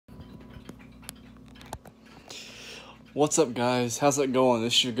What's up, guys? How's it going?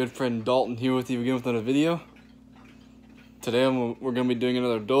 This is your good friend Dalton here with you again with another video. Today we're going to be doing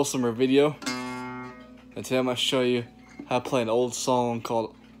another dulcimer video. And today I'm going to show you how to play an old song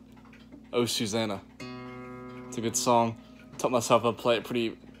called Oh Susanna. It's a good song. I taught myself how to play it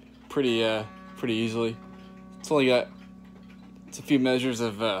pretty easily. It's a few measures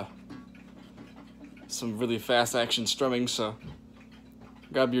of some really fast action strumming, so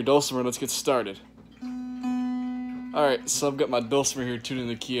grab your dulcimer and let's get started. Alright, so I've got my dulcimer here tuned in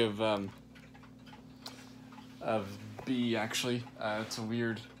the key of B, actually. It's a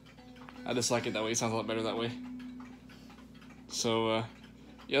weird... I just like it that way. It sounds a lot better that way. So,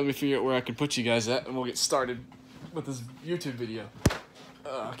 yeah, let me figure out where I can put you guys at, and we'll get started with this YouTube video.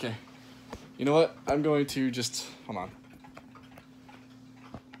 Okay. You know what? I'm going to just... Hold on.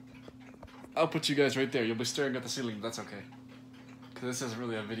 I'll put you guys right there. You'll be staring at the ceiling, but that's okay. Because this isn't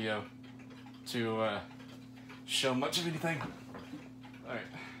really a video to... show much of anything. Alright.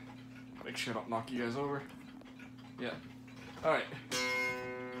 Make sure I don't knock you guys over. Yeah. Alright.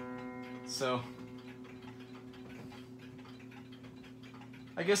 So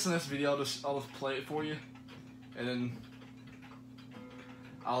I guess in this video I'll just play it for you, and then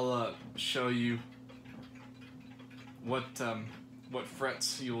I'll show you what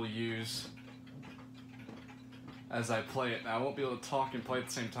frets you'll use as I play it. Now, I won't be able to talk and play at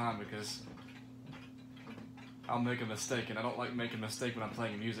the same time because I'll make a mistake, and I don't like making a mistake when I'm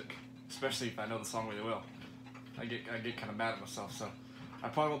playing music, especially if I know the song really well. I get kind of mad at myself, so I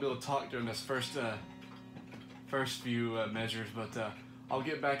probably won't be able to talk during this first few measures, but I'll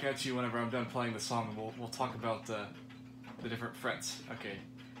get back at you whenever I'm done playing the song, and we'll talk about the different frets. Okay,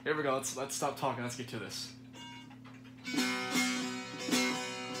 here we go. Let's stop talking. Let's get to this.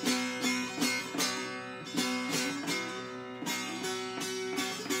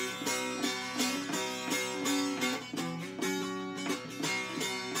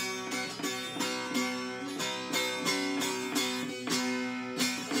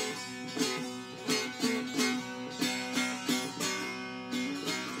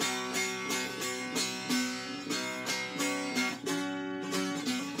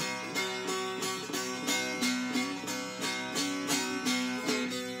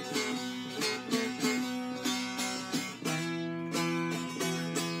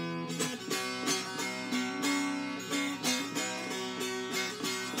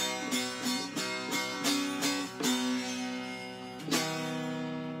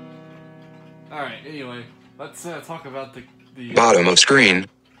 Alright, anyway, let's talk about the bottom of screen.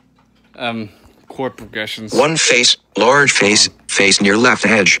 chord progressions. One face, large face, face near left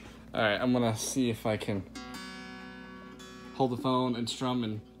edge. Alright, I'm gonna see if I can hold the phone and strum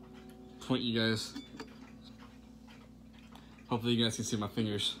and point you guys. Hopefully you guys can see my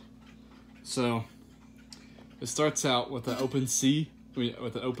fingers. So, it starts out with an open C,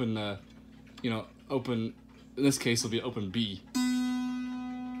 with an open, open, in this case it'll be open B.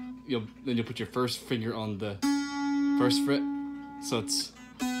 Then you'll put your first finger on the first fret, so it's,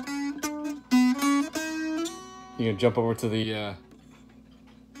 you can jump over to the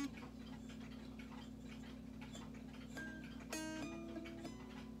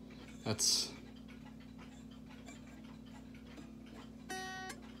that's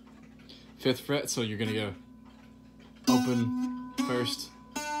 5th fret, so you're gonna go open first,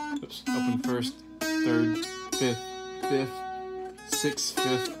 open first, 3rd, 5th, 5th, 6th,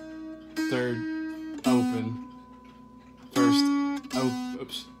 5th, 3rd, open, first,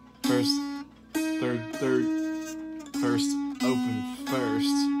 first, 3rd, 3rd, first, open, first,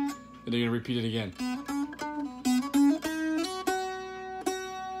 and then you're gonna repeat it again.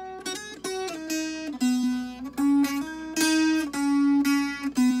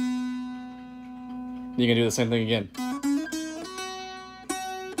 You're gonna do the same thing again.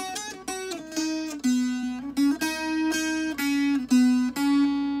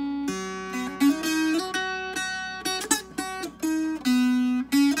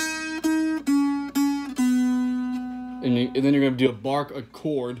 And then you're gonna do a bark a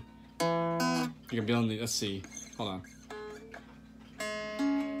chord. You're gonna be on the, let's see, hold on.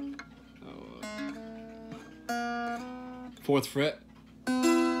 4th fret. You're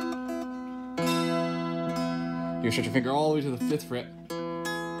gonna stretch your finger all the way to the 5th fret.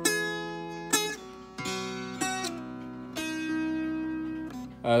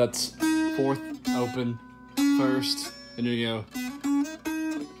 That's 4th, open, 1st, and you go.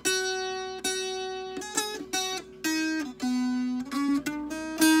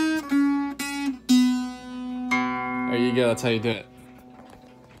 There you go, that's how you do it.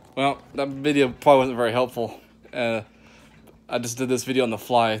 Well, that video probably wasn't very helpful. I just did this video on the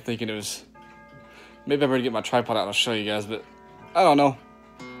fly, thinking it was Maybe I better get my tripod out and I'll show you guys, but I don't know.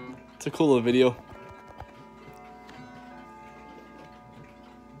 It's a cool little video.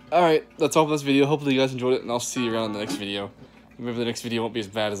 Alright, that's all for this video. Hopefully you guys enjoyed it, and I'll see you around in the next video. Maybe the next video won't be as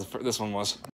bad as this one was.